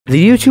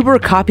The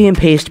YouTuber copy and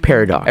paste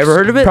paradox. Ever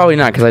heard of it? Probably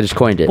not, because I just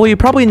coined it. Well, you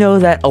probably know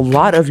that a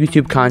lot of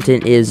YouTube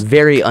content is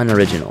very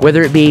unoriginal.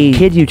 Whether it be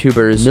kid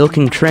YouTubers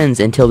milking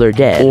trends until they're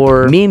dead,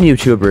 or meme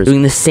YouTubers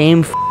doing the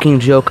same fucking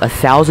joke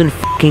 1,000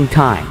 fucking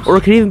times, or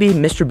it could even be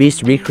Mr.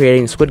 Beast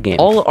recreating Squid Game.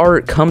 All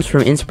art comes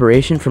from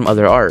inspiration from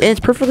other art, and it's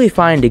perfectly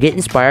fine to get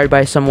inspired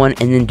by someone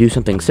and then do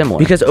something similar,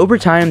 because over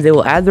time they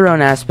will add their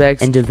own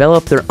aspects and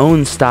develop their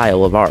own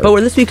style of art. But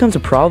where this becomes a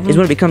problem is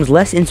when it becomes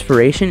less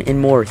inspiration and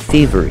more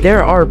thievery.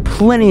 There are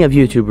plenty of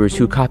YouTubers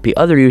who copy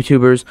other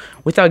YouTubers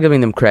without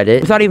giving them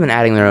credit, without even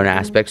adding their own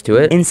aspects to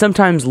it, and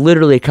sometimes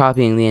literally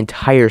copying the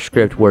entire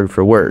script word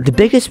for word. The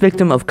biggest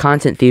victim of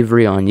content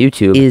thievery on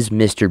YouTube is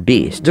Mr.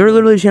 Beast. There are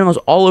literally channels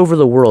all over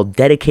the world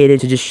dedicated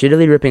to just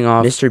shittily ripping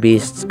off Mr.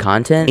 Beast's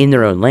content in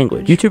their own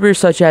language. YouTubers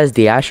such as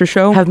The Asher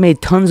Show have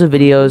made tons of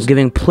videos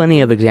giving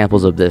plenty of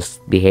examples of this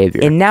behavior.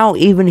 And now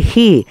even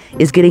he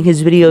is getting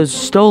his videos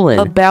stolen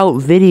about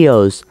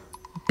videos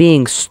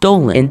being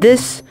stolen. And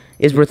this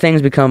is where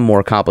things become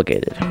more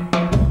complicated.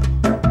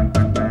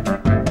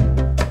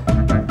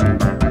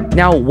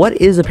 Now, what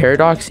is a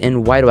paradox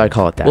and why do I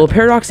call it that? Well, a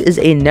paradox is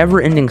a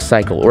never-ending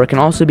cycle, or it can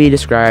also be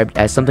described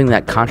as something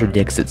that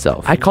contradicts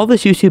itself. I call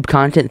this YouTube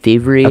content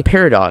thievery a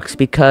paradox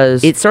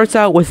because it starts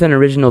out with an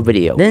original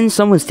video, then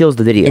someone steals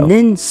the video, and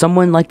then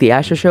someone like The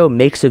Asher Show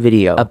makes a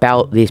video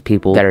about these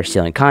people that are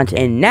stealing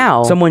content, and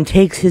now someone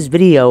takes his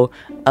video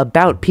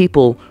about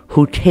people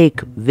who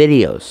take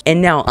videos.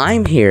 And now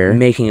I'm here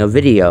making a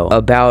video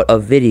about a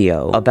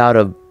video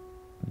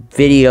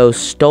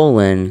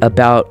stolen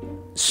about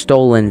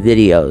stolen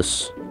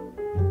videos,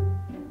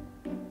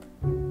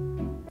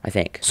 I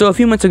think. So a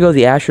few months ago,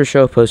 The Asher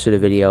Show posted a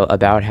video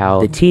about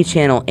how the T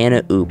channel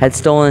Anna Oop had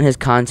stolen his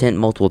content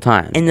multiple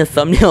times. And the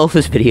thumbnail of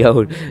this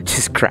video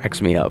just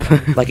cracks me up.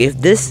 Like, if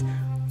this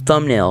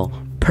thumbnail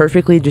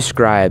perfectly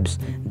describes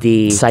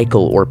the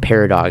cycle or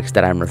paradox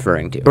that I'm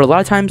referring to. For a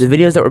lot of times, the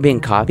videos that were being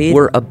copied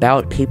were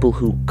about people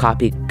who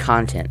copy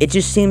content. It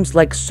just seems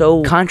like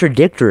so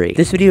contradictory.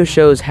 This video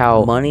shows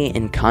how money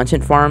and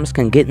content farms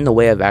can get in the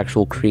way of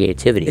actual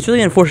creativity. It's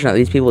really unfortunate that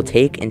these people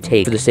take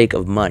for the sake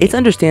of money. It's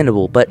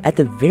understandable, but at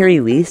the very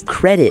least,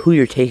 credit who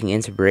you're taking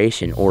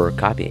inspiration or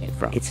copying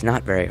from. It's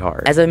not very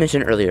hard. As I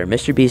mentioned earlier,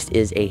 Mr. Beast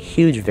is a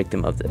huge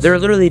victim of this. There are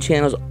literally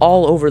channels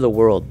all over the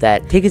world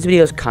that take his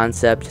video's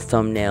concept,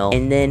 thumbnail,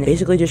 and then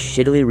basically just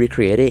shittily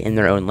recreate it in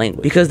their own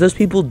language, because those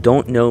people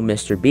don't know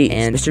Mr. Beast,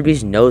 and Mr.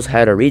 Beast knows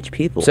how to reach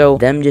people. So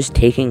them just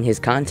taking his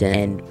content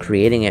and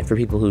creating it for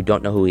people who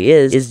don't know who he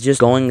is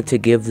just going to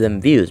give them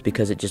views,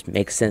 because it just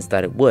makes sense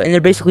that it would. And they're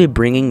basically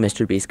bringing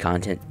Mr. Beast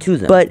content to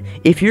them. But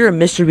if you're a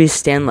Mr. Beast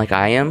stan like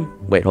I am,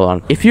 wait, hold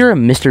on. If you're a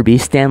Mr.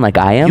 Beast stan like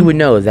I am, you would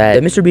know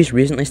that Mr. Beast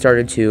recently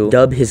started to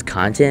dub his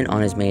content on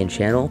his main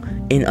channel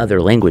in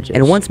other languages.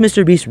 And once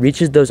Mr. Beast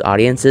reaches those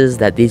audiences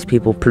that these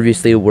people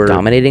previously were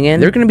dominating in,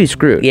 they're gonna be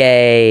screwed.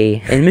 Yay.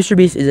 And Mr.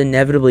 Beast is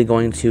inevitably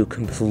going to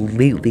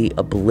completely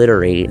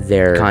obliterate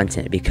their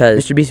content,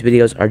 because Mr. Beast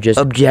videos are just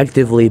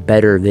objectively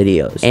better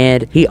videos.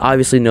 And he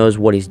obviously knows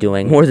what he's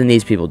doing more than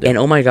these people do. And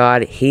oh my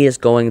god, he is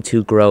going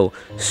to grow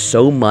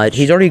so much.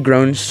 He's already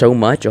grown so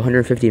much,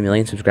 150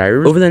 million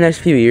subscribers. Over the next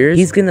few years,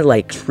 he's gonna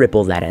like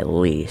triple that at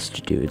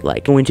least, dude.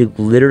 Like, going to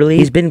literally,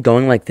 he's been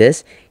going like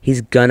this,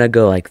 he's gonna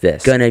go like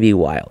this. Gonna be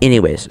wild.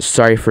 Anyways,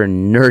 sorry for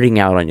nerding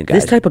out on you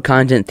guys. This type of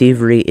content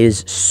thievery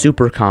is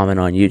super common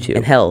on YouTube.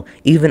 And hell,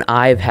 even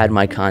I've had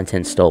my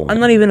content stolen. I'm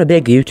not even a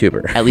big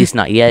YouTuber. At least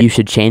not yet. You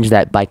should change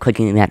that by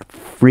clicking that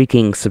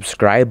freaking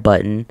subscribe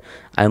button.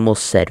 I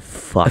almost said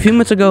fuck. A few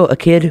months ago, a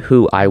kid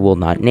who I will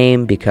not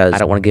name because I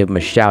don't want to give him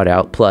a shout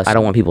out, plus I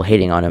don't want people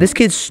hating on him. This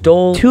kid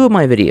stole 2 of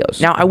my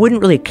videos. Now, I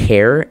wouldn't really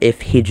care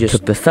if he just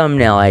took the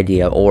thumbnail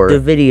idea or the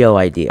video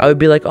idea. I would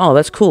be like, oh,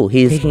 that's cool.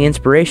 He's taking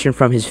inspiration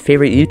from his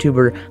favorite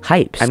YouTuber,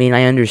 Hypes. I mean,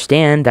 I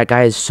understand that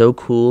guy is so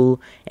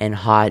cool and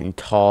hot and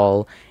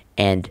tall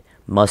and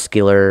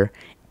muscular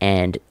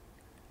and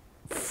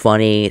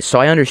funny, so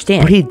I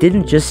understand. But he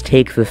didn't just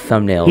take the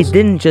thumbnails. He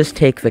didn't just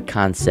take the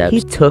concept.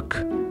 He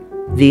took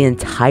the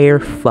entire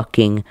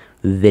fucking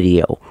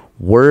video,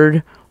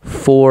 word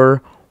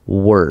for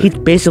word. He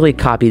basically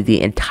copied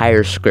the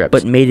entire script,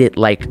 but made it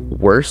like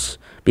worse,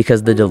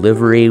 because the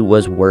delivery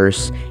was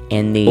worse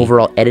and the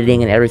overall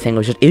editing and everything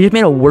was it just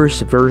made a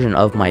worse version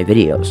of my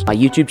videos. My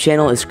YouTube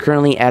channel is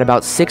currently at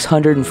about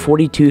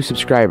 642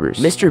 subscribers.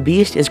 Mr.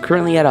 Beast is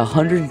currently at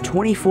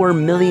 124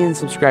 million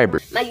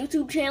subscribers. My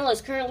YouTube channel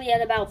is currently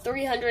at about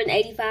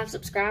 385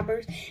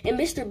 subscribers, and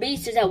Mr.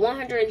 Beast is at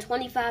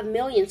 125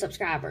 million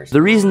subscribers.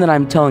 The reason that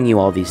I'm telling you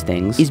all these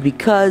things is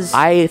because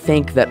I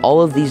think that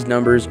all of these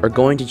numbers are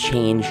going to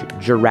change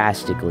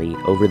drastically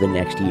over the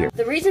next year.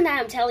 The reason that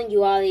I'm telling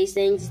you all these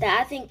things is that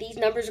I think these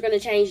numbers are going to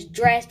change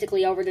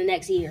drastically over the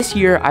next year. This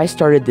year, I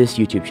started this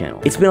YouTube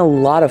channel. It's been a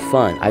lot of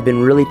fun. I've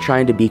been really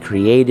trying to be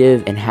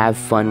creative and have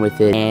fun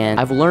with it, and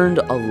I've learned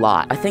a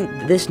lot. I think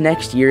this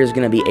next year is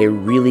going to be a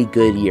really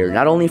good year,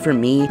 not only for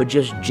me, but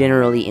just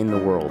generally in the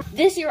world.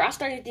 This year, I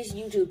started this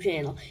YouTube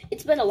channel.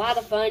 It's been a lot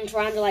of fun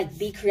trying to like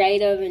be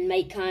creative and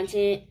make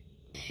content.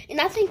 And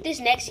I think this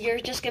next year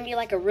is just going to be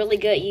like a really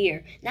good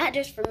year. Not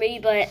just for me,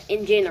 but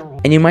in general.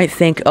 And you might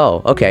think,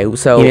 oh, okay,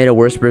 so he made a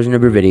worse version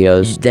of your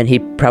videos, then he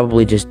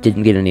probably just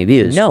didn't get any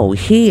views. No,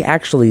 he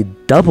actually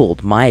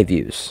doubled my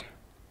views.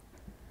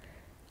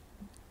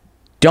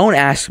 Don't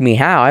ask me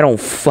how, I don't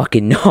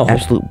fucking know.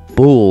 Absolute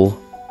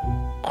bull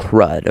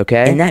crud,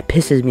 okay? And that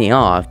pisses me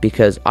off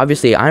because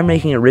obviously I'm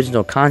making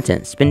original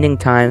content, spending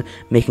time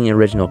making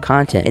original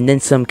content, and then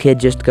some kid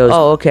just goes,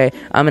 oh, okay,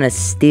 I'm gonna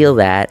steal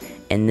that,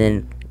 and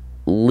then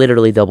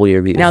literally double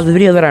your views. Now, the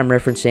video that I'm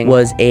referencing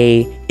was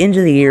a end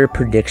of the year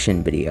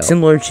prediction video,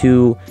 similar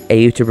to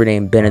a YouTuber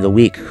named Ben of the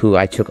Week, who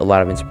I took a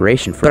lot of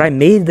inspiration from. But I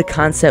made the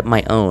concept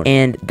my own,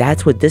 and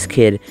that's what this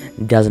kid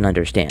doesn't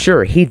understand.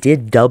 Sure, he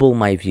did double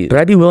my views, but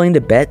I'd be willing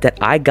to bet that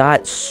I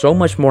got so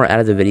much more out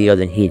of the video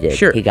than he did.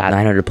 Sure, he got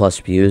 900 plus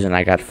views, and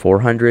I got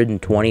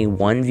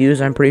 421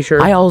 views, I'm pretty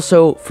sure. I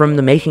also, from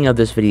the making of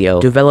this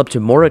video, developed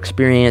more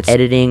experience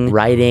editing,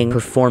 writing,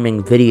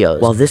 performing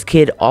videos, while this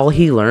kid, all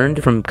he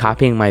learned from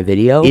copying my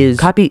video is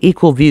copy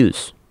equal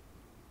views.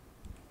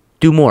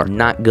 Do more.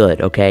 Not good,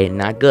 okay?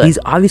 Not good. He's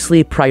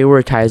obviously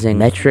prioritizing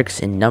metrics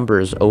and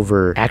numbers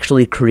over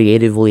actually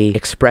creatively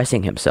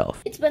expressing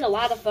himself. It's been a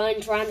lot of fun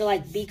trying to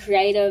like be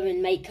creative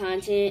and make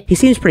content. He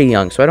seems pretty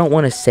young, so I don't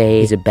want to say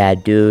he's a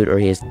bad dude or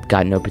he has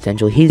got no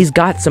potential. He's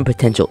got some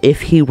potential.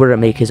 If he were to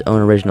make his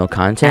own original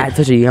content at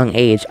such a young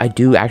age, I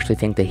do actually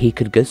think that he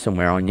could go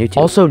somewhere on YouTube.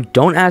 Also,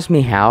 don't ask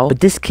me how, but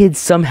this kid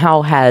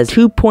somehow has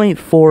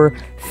 2.4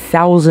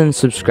 thousand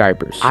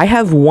subscribers. I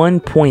have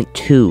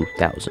 1.2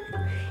 thousand.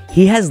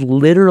 He has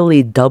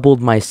literally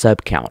doubled my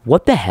sub count.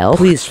 What the hell?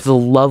 Please, for the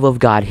love of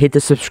God, hit the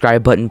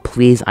subscribe button,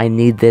 please. I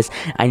need this.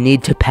 I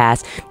need to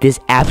pass this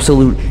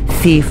absolute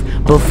thief,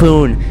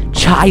 buffoon,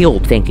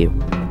 child. Thank you.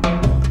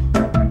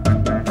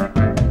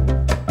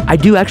 I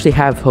do actually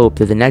have hope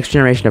that the next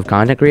generation of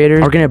content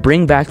creators are going to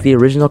bring back the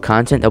original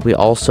content that we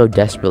all so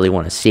desperately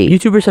want to see.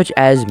 YouTubers such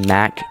as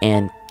Mac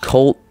and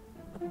Colt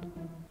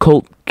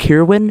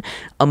Kirwan,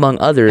 among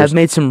others, have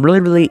made some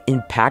really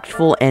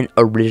impactful and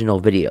original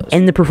videos.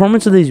 And the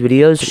performance of these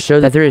videos show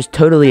that there is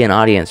totally an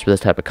audience for this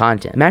type of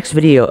content. Mac's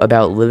video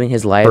about living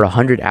his life for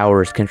 100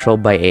 hours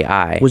controlled by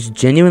AI was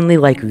genuinely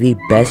like the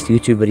best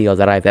YouTube video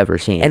that I've ever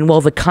seen. And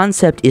while the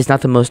concept is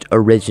not the most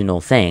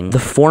original thing, the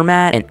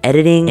format and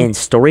editing and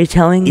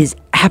storytelling is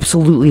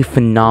absolutely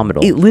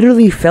phenomenal. It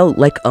literally felt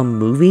like a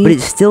movie, but it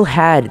still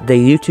had the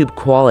YouTube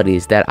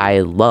qualities that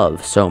I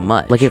love so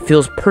much. Like, it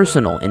feels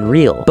personal and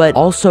real, but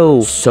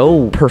also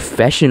so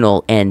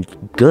professional and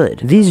good.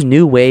 These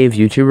new wave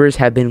YouTubers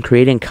have been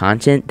creating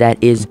content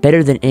that is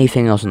better than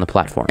anything else on the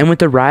platform. And with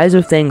the rise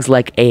of things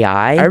like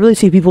AI, I really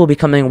see people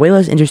becoming way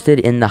less interested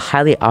in the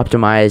highly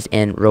optimized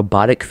and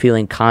robotic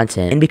feeling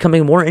content and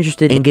becoming more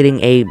interested in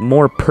getting a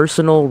more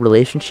personal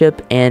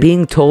relationship and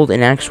being told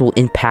an actual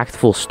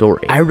impactful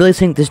story. I really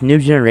think this new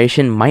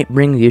generation might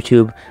bring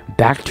YouTube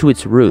back to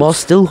its roots while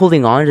still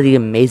holding on to the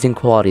amazing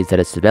qualities that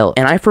it's developed.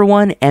 And I, for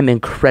one, am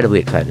incredibly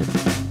excited.